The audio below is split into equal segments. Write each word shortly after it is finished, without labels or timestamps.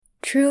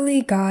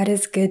Truly God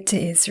is good to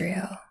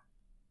Israel,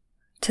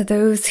 to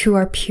those who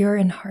are pure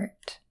in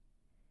heart.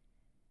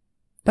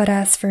 But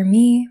as for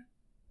me,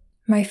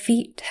 my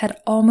feet had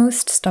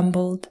almost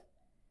stumbled,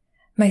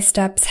 my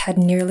steps had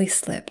nearly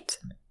slipped,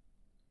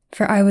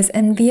 for I was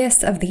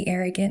envious of the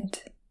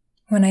arrogant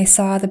when I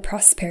saw the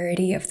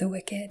prosperity of the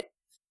wicked.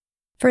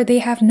 For they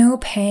have no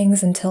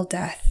pangs until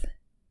death.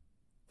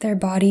 Their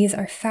bodies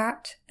are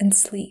fat and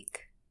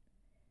sleek.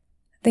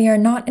 They are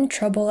not in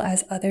trouble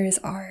as others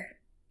are.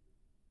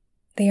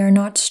 They are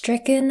not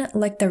stricken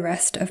like the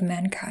rest of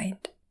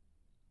mankind.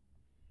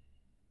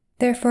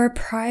 Therefore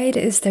pride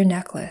is their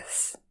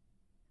necklace.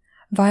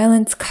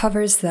 Violence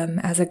covers them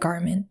as a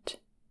garment.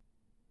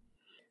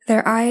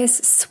 Their eyes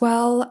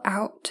swell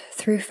out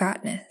through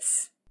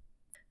fatness.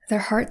 Their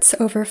hearts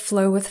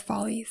overflow with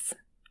follies.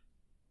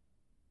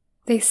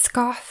 They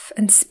scoff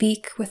and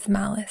speak with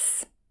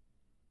malice.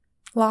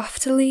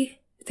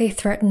 Loftily they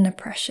threaten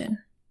oppression.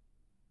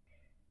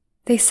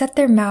 They set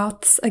their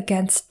mouths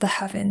against the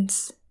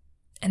heavens,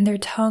 and their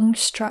tongue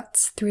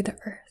struts through the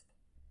earth.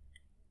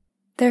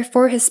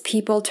 Therefore his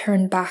people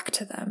turn back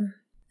to them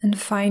and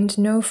find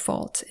no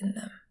fault in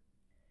them.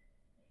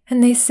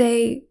 And they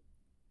say,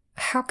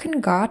 "How can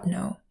God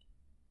know?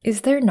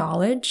 Is there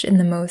knowledge in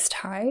the Most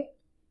High?"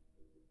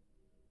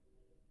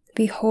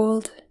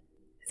 Behold,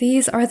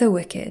 these are the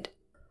wicked,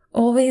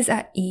 always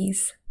at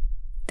ease.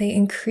 They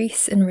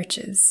increase in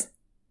riches.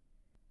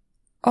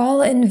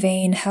 All in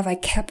vain have I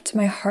kept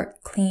my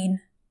heart clean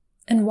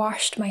and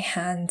washed my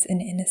hands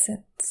in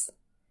innocence.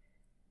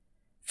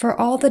 For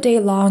all the day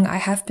long I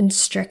have been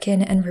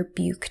stricken and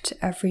rebuked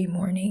every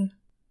morning.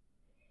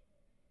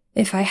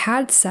 If I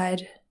had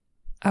said,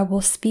 "I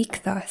will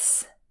speak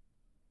thus,"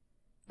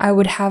 I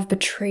would have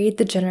betrayed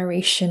the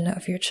generation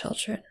of your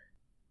children.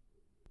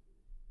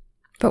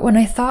 But when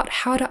I thought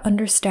how to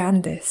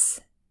understand this,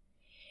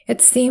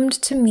 it seemed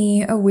to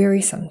me a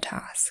wearisome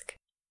task,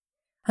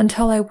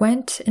 until I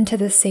went into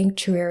the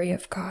sanctuary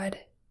of God.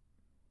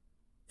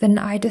 Then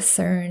I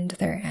discerned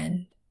their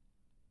end.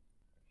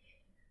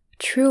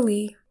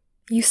 Truly,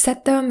 you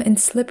set them in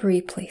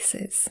slippery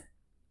places.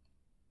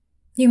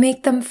 You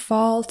make them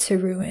fall to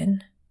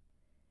ruin.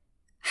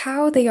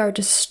 How they are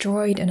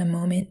destroyed in a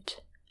moment,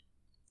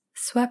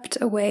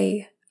 swept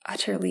away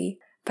utterly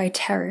by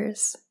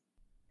terrors.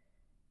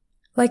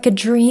 Like a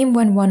dream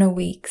when one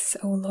awakes,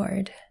 O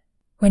Lord,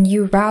 when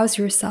you rouse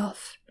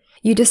yourself,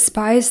 you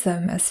despise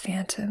them as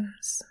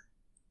phantoms.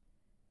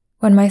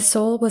 When my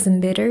soul was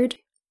embittered,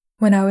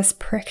 when I was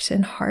pricked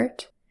in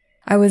heart,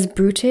 I was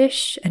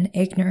brutish and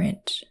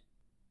ignorant.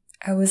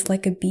 I was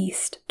like a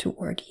beast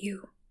toward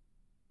you.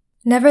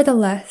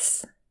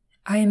 Nevertheless,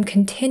 I am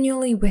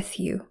continually with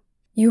you.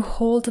 You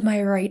hold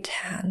my right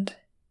hand.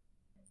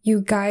 You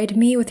guide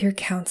me with your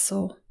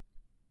counsel,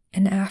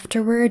 and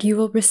afterward you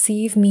will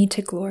receive me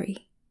to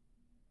glory.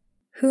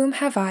 Whom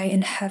have I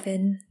in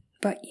heaven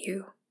but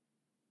you?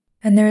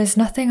 And there is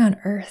nothing on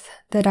earth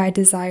that I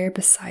desire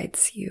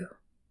besides you.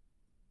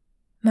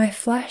 My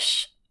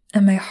flesh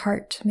and my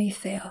heart may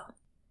fail,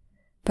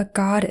 but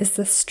God is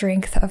the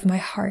strength of my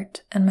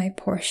heart and my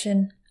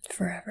portion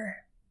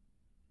forever.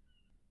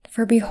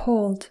 For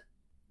behold,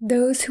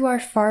 those who are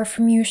far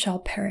from you shall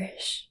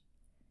perish.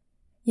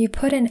 You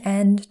put an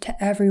end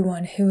to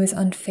everyone who is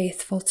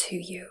unfaithful to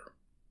you.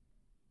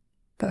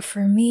 But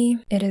for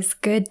me, it is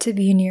good to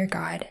be near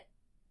God.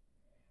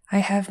 I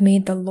have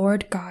made the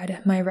Lord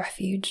God my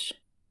refuge,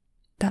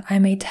 that I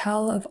may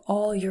tell of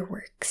all your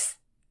works,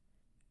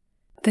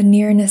 the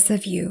nearness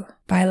of you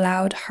by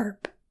loud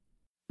harp.